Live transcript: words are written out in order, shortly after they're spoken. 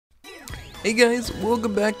Hey guys,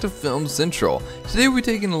 welcome back to Film Central. Today we're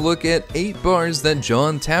taking a look at 8 bars that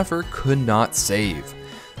Jon Taffer could not save.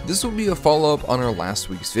 This will be a follow-up on our last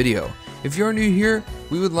week's video. If you're new here,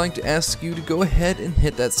 we would like to ask you to go ahead and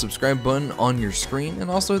hit that subscribe button on your screen and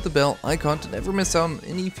also hit the bell icon to never miss out on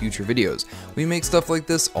any future videos. We make stuff like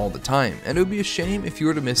this all the time, and it would be a shame if you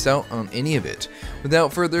were to miss out on any of it.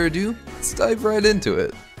 Without further ado, let's dive right into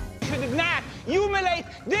it. You should not humiliate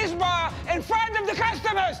this bar in front of the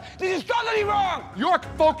customers. This is totally wrong. You're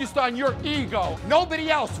focused on your ego.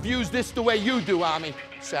 Nobody else views this the way you do, Ami.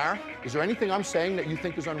 Sarah, is there anything I'm saying that you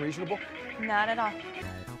think is unreasonable? Not at all.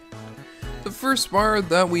 The first bar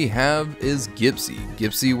that we have is Gypsy.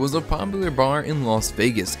 Gypsy was a popular bar in Las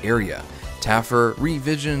Vegas area. Taffer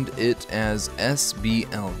revisioned it as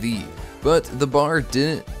SBLV, but the bar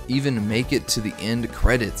didn't even make it to the end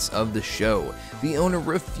credits of the show. The owner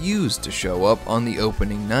refused to show up on the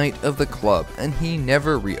opening night of the club, and he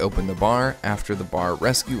never reopened the bar after the bar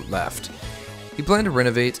rescue left. He planned to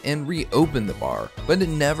renovate and reopen the bar, but it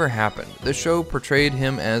never happened. The show portrayed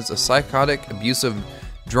him as a psychotic, abusive,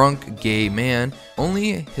 drunk gay man.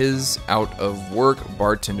 Only his out-of-work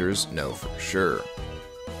bartenders know for sure.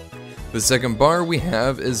 The second bar we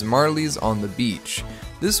have is Marley's on the Beach.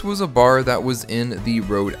 This was a bar that was in the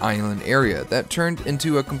Rhode Island area that turned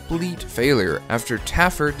into a complete failure after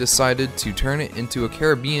Taffer decided to turn it into a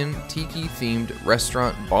Caribbean tiki-themed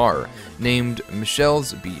restaurant bar named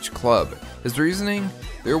Michelle's Beach Club. His reasoning?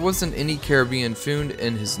 There wasn't any Caribbean food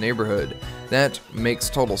in his neighborhood. That makes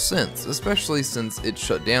total sense, especially since it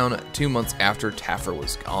shut down 2 months after Taffer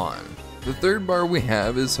was gone. The third bar we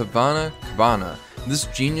have is Havana Cabana. This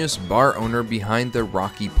genius bar owner behind the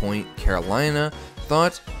Rocky Point, Carolina,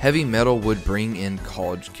 thought heavy metal would bring in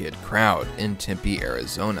college kid crowd in Tempe,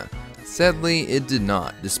 Arizona. Sadly, it did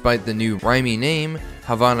not. Despite the new rhymey name,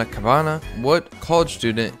 Havana Cabana, what college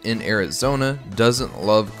student in Arizona doesn't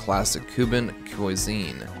love classic Cuban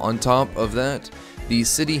cuisine? On top of that, the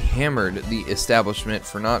city hammered the establishment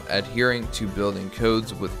for not adhering to building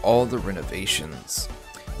codes with all the renovations.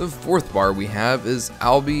 The fourth bar we have is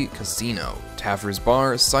Albi Casino. Taffer's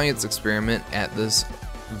bar science experiment at this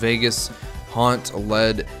Vegas haunt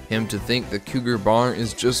led him to think the Cougar Bar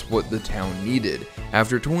is just what the town needed.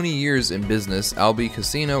 After 20 years in business, Albi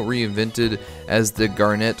Casino, reinvented as the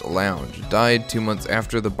Garnet Lounge, died 2 months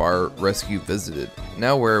after the bar rescue visited.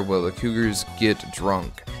 Now where will the Cougars get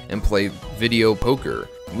drunk and play video poker?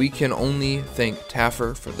 We can only thank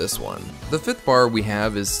Taffer for this one. The fifth bar we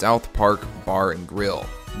have is South Park Bar and Grill.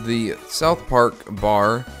 The South Park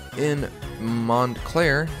Bar in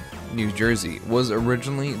Montclair, New Jersey, was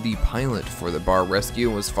originally the pilot for the bar rescue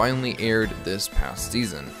and was finally aired this past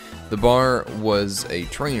season. The bar was a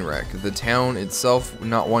train wreck, the town itself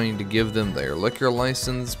not wanting to give them their liquor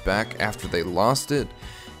license back after they lost it.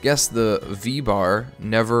 Guess the V-Bar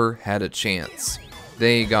never had a chance.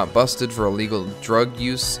 They got busted for illegal drug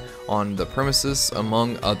use on the premises,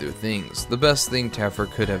 among other things. The best thing Taffer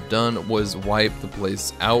could have done was wipe the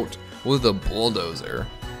place out with a bulldozer.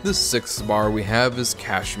 The sixth bar we have is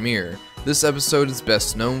Kashmir. This episode is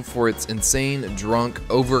best known for its insane, drunk,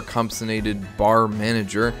 overcompensated bar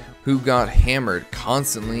manager who got hammered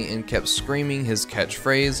constantly and kept screaming his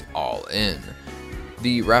catchphrase, "All in."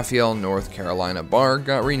 The Raphael, North Carolina bar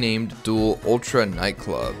got renamed Dual Ultra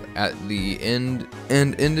Nightclub at the end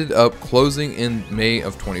and ended up closing in May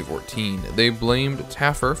of 2014. They blamed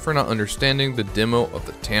Taffer for not understanding the demo of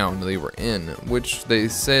the town they were in, which they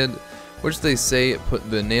say put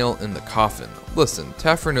the nail in the coffin. Listen,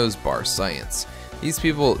 Taffer knows bar science. These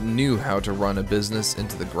people knew how to run a business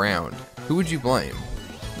into the ground. Who would you blame?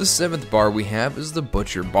 The seventh bar we have is the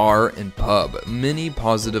Butcher Bar and Pub. Many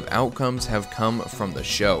positive outcomes have come from the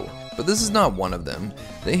show, but this is not one of them.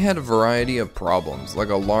 They had a variety of problems, like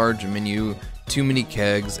a large menu, too many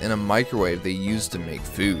kegs, and a microwave they used to make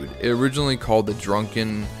food. It originally called the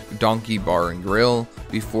Drunken Donkey Bar and Grill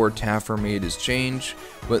before Taffer made his change,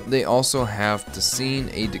 but they also have seen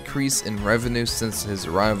a decrease in revenue since his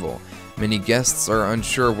arrival. Many guests are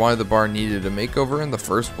unsure why the bar needed a makeover in the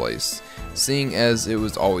first place, seeing as it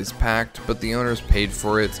was always packed, but the owners paid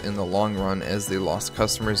for it in the long run as they lost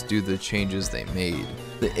customers due to the changes they made.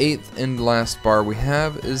 The eighth and last bar we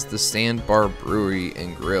have is the Sandbar Brewery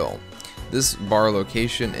and Grill. This bar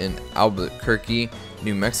location in Albuquerque,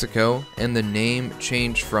 New Mexico, and the name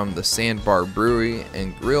changed from the Sandbar Brewery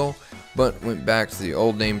and Grill, but went back to the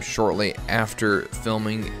old name shortly after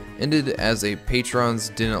filming, ended as a patrons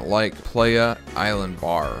didn't like Playa Island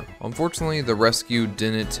Bar. Unfortunately, the rescue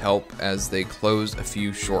didn't help as they closed a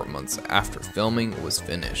few short months after filming was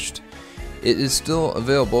finished. It is still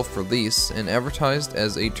available for lease and advertised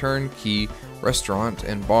as a turnkey restaurant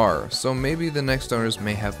and bar, so maybe the next owners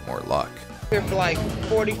may have more luck. Here for like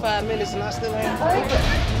 45 minutes and I still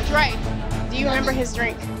ain't. Dre, do you remember his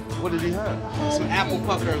drink? What did he have? Some apple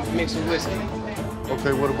pucker mixed with whiskey.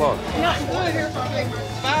 Okay, what about it? Nothing good here for like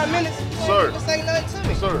 5 minutes. Sir. This ain't nothing to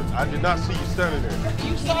me. Sir, I did not see you standing there.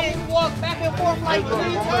 You saw me walk back and forth like Hey, 3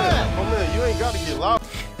 bro, times. my man, you ain't got to get loud.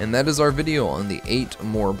 And that is our video on the 8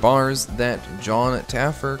 more bars that Jon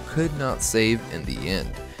Taffer could not save in the end.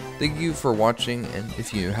 Thank you for watching, and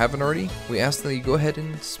if you haven't already, we ask that you go ahead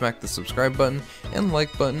and smack the subscribe button and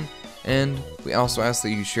like button, and we also ask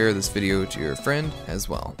that you share this video to your friend as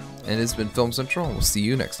well. And it's been Film Central. We'll see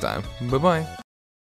you next time. Bye bye.